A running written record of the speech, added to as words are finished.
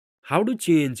How to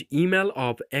change email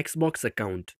of Xbox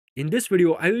account. In this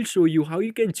video, I will show you how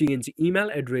you can change email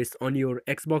address on your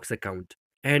Xbox account.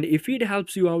 And if it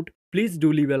helps you out, please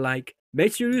do leave a like,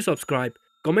 make sure you subscribe,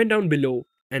 comment down below,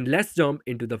 and let's jump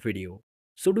into the video.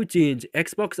 So to change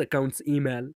Xbox account's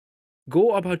email,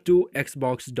 go about to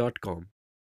xbox.com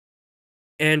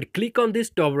and click on this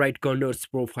top right corner's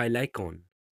profile icon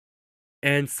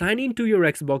and sign into your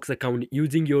Xbox account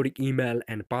using your email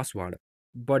and password.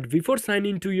 But before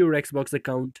signing into your Xbox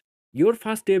account, your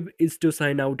first step is to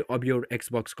sign out of your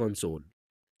Xbox console.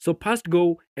 So first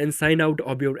go and sign out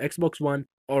of your Xbox One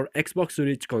or Xbox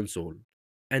Series console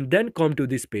and then come to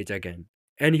this page again.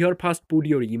 And here first put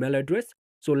your email address.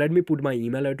 So let me put my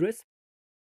email address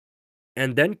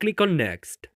and then click on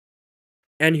next.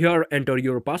 And here enter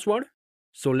your password.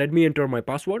 So let me enter my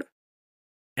password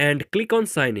and click on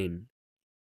sign in.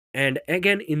 And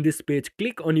again in this page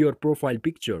click on your profile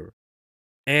picture.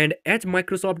 And as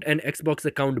Microsoft and Xbox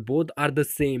account both are the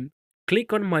same,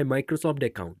 click on my Microsoft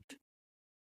account.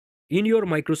 In your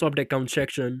Microsoft account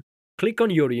section, click on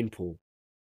your info.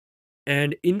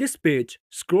 And in this page,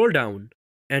 scroll down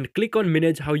and click on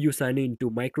manage how you sign in to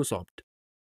Microsoft.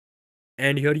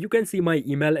 And here you can see my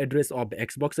email address of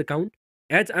Xbox account.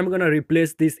 As I'm gonna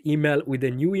replace this email with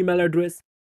a new email address,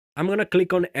 I'm gonna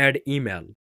click on add email.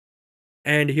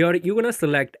 And here you're gonna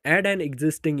select add an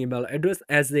existing email address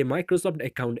as a Microsoft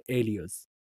account alias.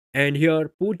 And here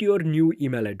put your new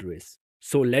email address.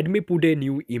 So let me put a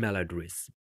new email address.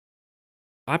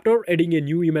 After adding a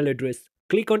new email address,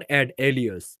 click on add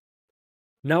alias.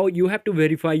 Now you have to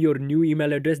verify your new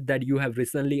email address that you have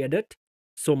recently added.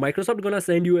 So Microsoft gonna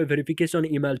send you a verification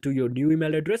email to your new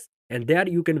email address and there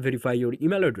you can verify your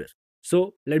email address.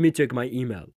 So let me check my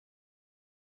email.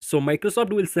 So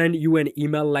Microsoft will send you an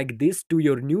email like this to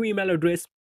your new email address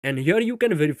and here you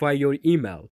can verify your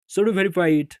email. So to verify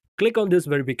it, click on this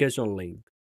verification link.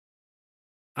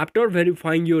 After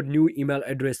verifying your new email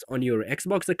address on your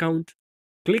Xbox account,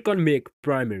 click on make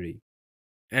primary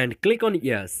and click on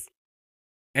yes.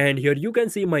 And here you can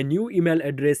see my new email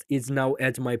address is now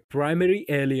as my primary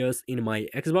alias in my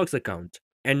Xbox account.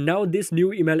 And now this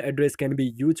new email address can be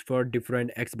used for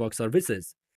different Xbox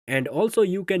services. And also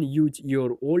you can use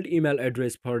your old email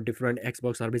address for different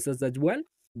Xbox services as well.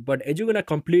 But as you're gonna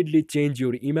completely change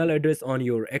your email address on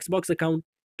your Xbox account,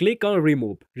 click on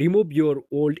remove. Remove your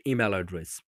old email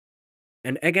address.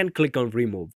 And again click on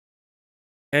remove.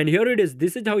 And here it is.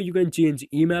 This is how you can change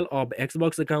email of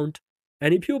Xbox account.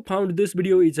 And if you found this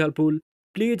video is helpful,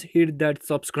 please hit that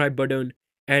subscribe button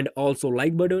and also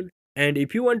like button. And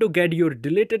if you want to get your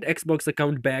deleted Xbox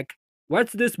account back,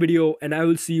 watch this video and I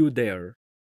will see you there.